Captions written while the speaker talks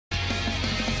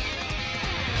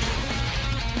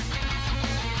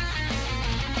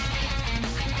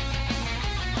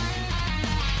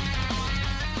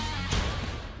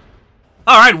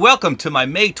Alright, welcome to my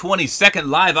May 22nd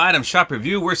live item shop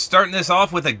review. We're starting this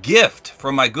off with a gift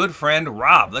from my good friend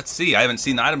Rob. Let's see, I haven't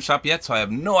seen the item shop yet, so I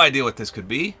have no idea what this could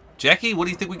be. Jackie, what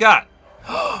do you think we got?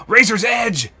 Razor's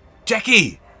Edge!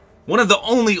 Jackie! One of the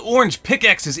only orange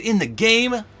pickaxes in the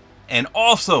game, and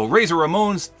also Razor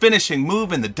Ramon's finishing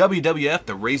move in the WWF,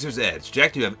 the Razor's Edge.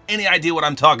 Jack, do you have any idea what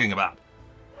I'm talking about?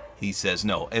 He says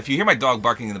no. If you hear my dog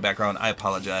barking in the background, I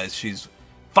apologize. She's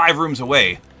 5 rooms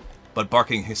away, but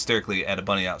barking hysterically at a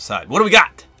bunny outside. What do we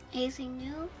got? Anything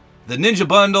new? The Ninja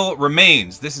Bundle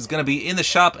remains. This is going to be in the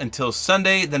shop until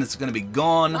Sunday, then it's going to be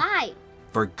gone. Why?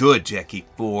 For good, Jackie.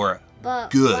 For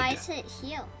good. Why is it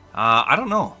here? I don't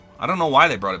know. I don't know why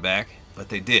they brought it back, but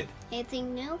they did.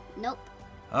 Anything new? Nope.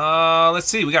 Let's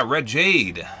see. We got Red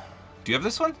Jade. Do you have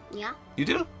this one? Yeah. You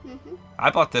do? Mm-hmm. I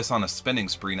bought this on a spending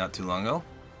spree not too long ago.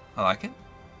 I like it.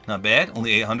 Not bad.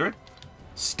 Only 800.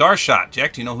 Starshot.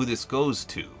 Jack, do you know who this goes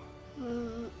to?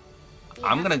 Yeah.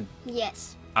 I'm gonna...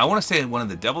 Yes. I want to say one of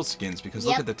the devil skins because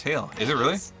look at the tail. Is it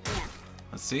really? Yeah.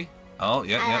 Let's see. Oh,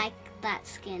 yeah, I like that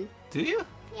skin. Do you?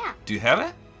 Yeah. Do you have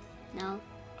it? No.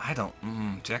 I don't.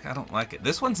 Jack, I don't like it.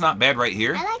 This one's not bad right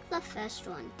here. I like the first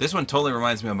one. This one totally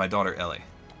reminds me of my daughter Ellie.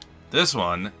 This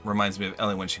one reminds me of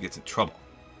Ellie when she gets in trouble.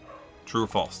 True or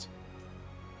false?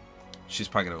 She's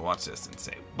probably going to watch this and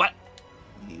say, "What?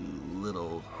 You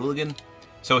little hooligan."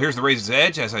 So here's the Razor's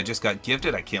Edge, as I just got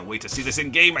gifted. I can't wait to see this in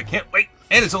game. I can't wait.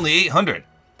 And it's only 800.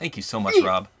 Thank you so much,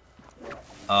 Rob.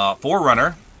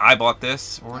 Forerunner. I bought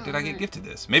this, or did I get gifted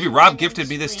this? Maybe Rob gifted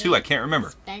me this too. I can't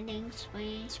remember. Spending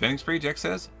spree. Spending spree, Jack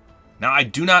says. Now I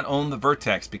do not own the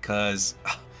Vertex because,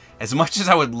 as much as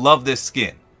I would love this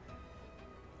skin,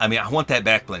 I mean I want that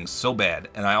back bling so bad,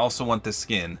 and I also want this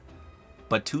skin.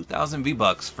 But 2,000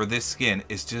 V-Bucks for this skin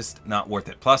is just not worth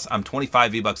it. Plus, I'm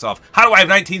 25 V-Bucks off. How do I have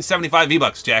 1975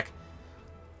 V-Bucks, Jack?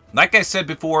 Like I said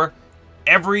before,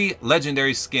 every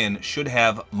legendary skin should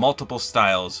have multiple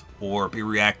styles or be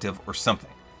reactive or something.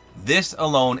 This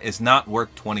alone is not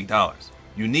worth $20.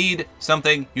 You need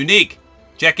something unique.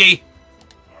 Jackie.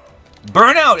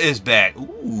 Burnout is back.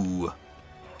 Ooh.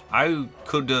 I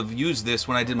could have used this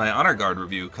when I did my Honor Guard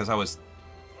review because I was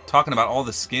talking about all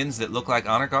the skins that look like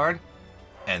Honor Guard.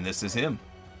 And this is him.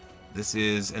 This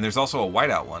is, and there's also a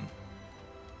whiteout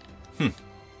one.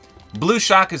 Blue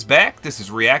Shock is back. This is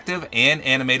reactive and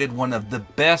animated. One of the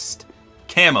best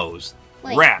camos,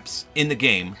 wraps in the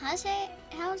game. How's it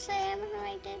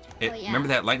animated? Remember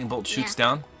that lightning bolt shoots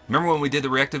down? Remember when we did the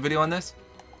reactive video on this?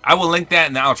 I will link that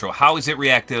in the outro. How is it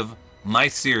reactive? My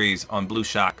series on Blue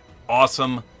Shock.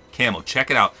 Awesome camo.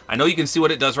 Check it out. I know you can see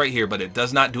what it does right here, but it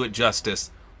does not do it justice.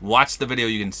 Watch the video.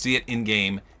 You can see it in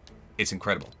game. It's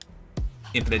incredible.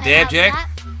 Infinite dab,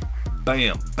 Jack.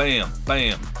 Bam, bam,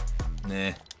 bam.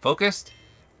 Nah. Focused?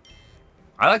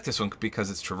 I like this one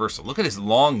because it's traversal. Look at his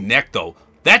long neck, though.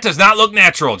 That does not look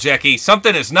natural, Jackie.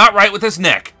 Something is not right with his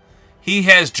neck. He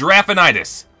has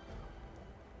giraffinitis.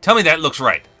 Tell me that looks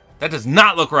right. That does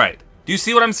not look right. Do you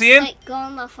see what I'm seeing? Wait, go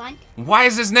on the front. Why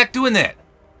is his neck doing that?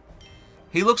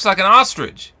 He looks like an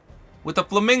ostrich with a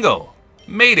flamingo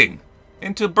mating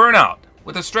into burnout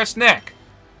with a stretched neck.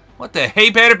 What the hey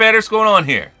batter's going on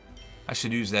here? I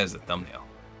should use that as a thumbnail.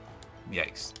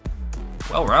 Yikes.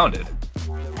 Well rounded.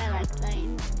 I like that.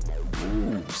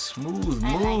 Ooh, smooth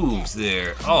moves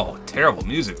there. Oh, terrible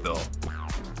music though.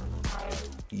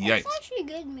 Yikes. It's actually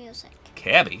good music.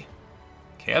 Cabby.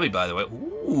 Cabby, by the way.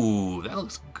 Ooh, that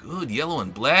looks good. Yellow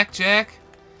and black, Jack.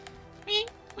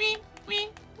 It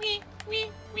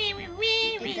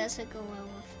doesn't go well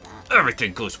with that.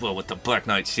 Everything goes well with the Black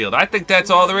Knight Shield. I think that's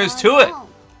all there is to it.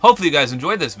 Hopefully you guys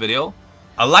enjoyed this video.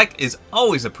 A like is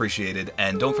always appreciated,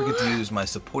 and don't forget to use my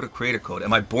Support-A-Creator Code.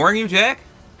 Am I boring you, Jack?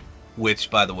 Which,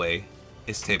 by the way,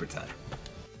 is Tabor time.